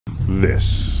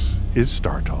This is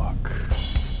StarTalk.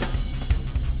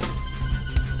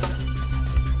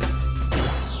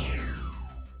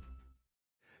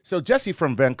 So Jesse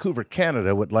from Vancouver,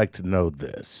 Canada would like to know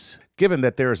this. Given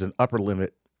that there is an upper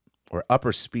limit or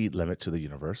upper speed limit to the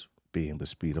universe, being the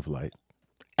speed of light,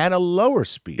 and a lower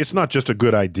speed. It's not just a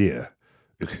good idea.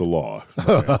 It's the law.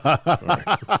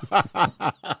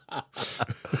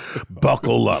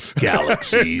 Buckle up,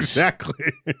 galaxies.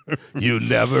 Exactly. You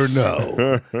never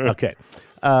know. Okay.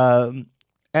 And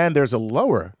there's a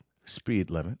lower speed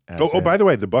limit. By the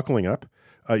way, the buckling up,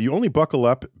 you only buckle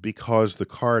up because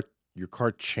your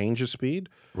car changes speed.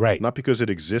 Right. Not because it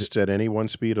exists at any one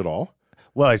speed at all.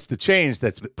 Well, it's the change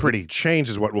that's pretty. The change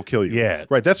is what will kill you. Yeah.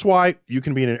 Right. That's why you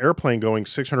can be in an airplane going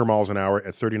 600 miles an hour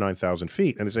at 39,000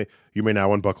 feet, and they say, you may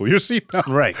now unbuckle your seatbelt.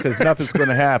 Right, because nothing's going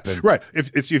to happen. Right.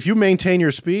 If you maintain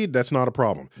your speed, that's not a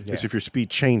problem. Yeah. It's if your speed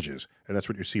changes, and that's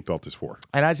what your seatbelt is for.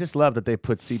 And I just love that they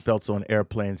put seatbelts on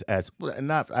airplanes as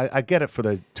not. I get it for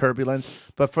the turbulence,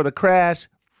 but for the crash,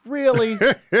 really,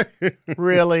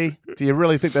 really, do you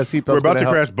really think that seatbelt's We're about to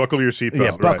help? crash. Buckle your seatbelt.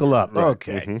 Yeah, buckle up. Right.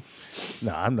 Okay. Mm-hmm.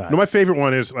 No, I'm not. No, my favorite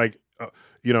one is like,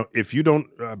 if you don't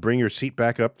bring your seat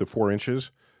back up the 4 inches,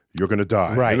 you're going to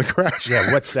die Right. in the crash.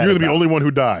 Yeah, what's that You're going to be the about? only one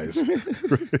who dies.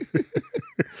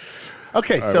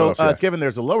 Okay, All right, so what else? Yeah. given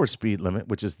there's a lower speed limit,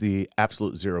 which is the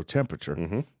absolute zero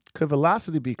temperature, could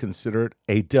velocity be considered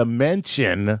a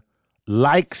dimension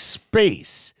like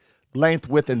space, length,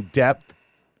 width, and depth?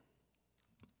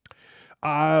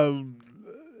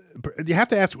 You have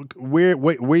to ask where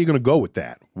are you going to go with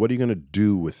that? What are you going to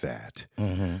do with that?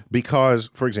 Because,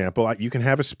 for example, you can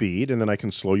have a speed, and then I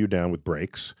can slow you down with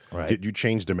brakes. Right. Did you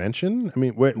change dimension? I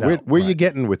mean, where No, are you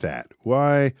getting with that?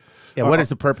 Why? Yeah, what is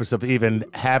the purpose of even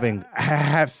having?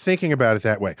 Thinking about it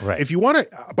that way. Right. If you want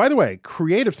to, by the way,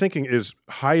 creative thinking is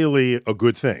highly a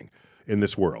good thing in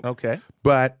this world. Okay.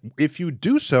 But if you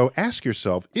do so, ask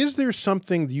yourself, is there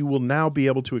something you will now be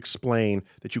able to explain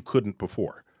that you couldn't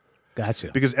before?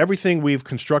 Gotcha. Because everything we've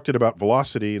constructed about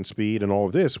velocity and speed and all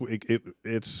of this,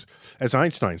 it's as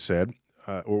Einstein said,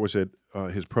 or was it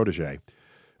his protege,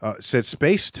 said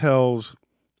space tells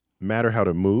matter how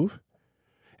to move,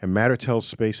 and matter tells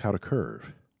space how to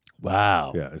curve.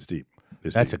 Wow. Yeah, it's deep.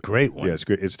 That's a great one. Yeah, it's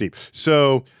great. It's deep.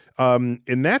 So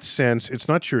in that sense, it's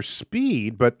not your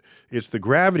speed, but it's the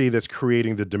gravity that's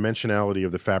creating the dimensionality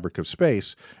of the fabric of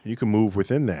space, and you can move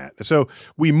within that. So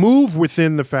we move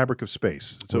within the fabric of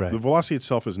space. So Right. the velocity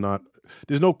itself is not,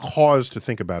 there's no cause to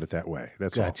think about it that way.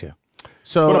 That's all. Gotcha.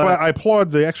 So But I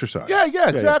applaud the exercise. yeah,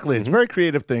 exactly. It's very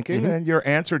creative thinking, and your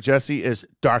answer, Jesse, is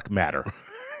dark matter.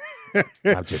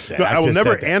 I'm just saying. No, I will just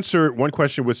never said that. answer one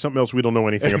question with something else we don't know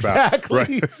anything about.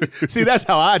 Exactly. Right. See, that's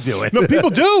how I do it. No, people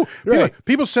do. Right.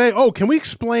 People say, oh, can we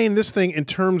explain this thing in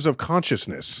terms of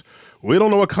consciousness? We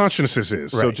don't know what consciousness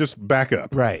is, so Right. just back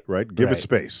up. Right. Give Right. it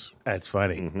space. That's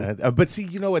funny. But see,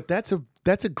 you know what? That's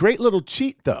a great little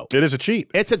cheat, though. It is a cheat.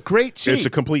 It's a great cheat. It's a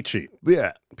complete cheat.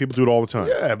 Yeah. People do it all the time.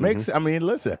 Yeah, it makes. I mean,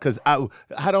 listen, because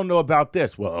I don't know about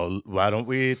this. Well, why don't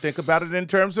we think about it in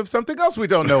terms of something else we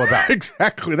don't know about?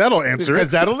 Exactly. That'll answer Because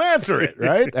it. that'll answer it,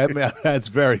 right? I mean, that's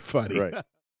very funny. Right.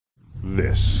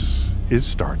 This is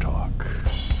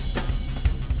StarTalk.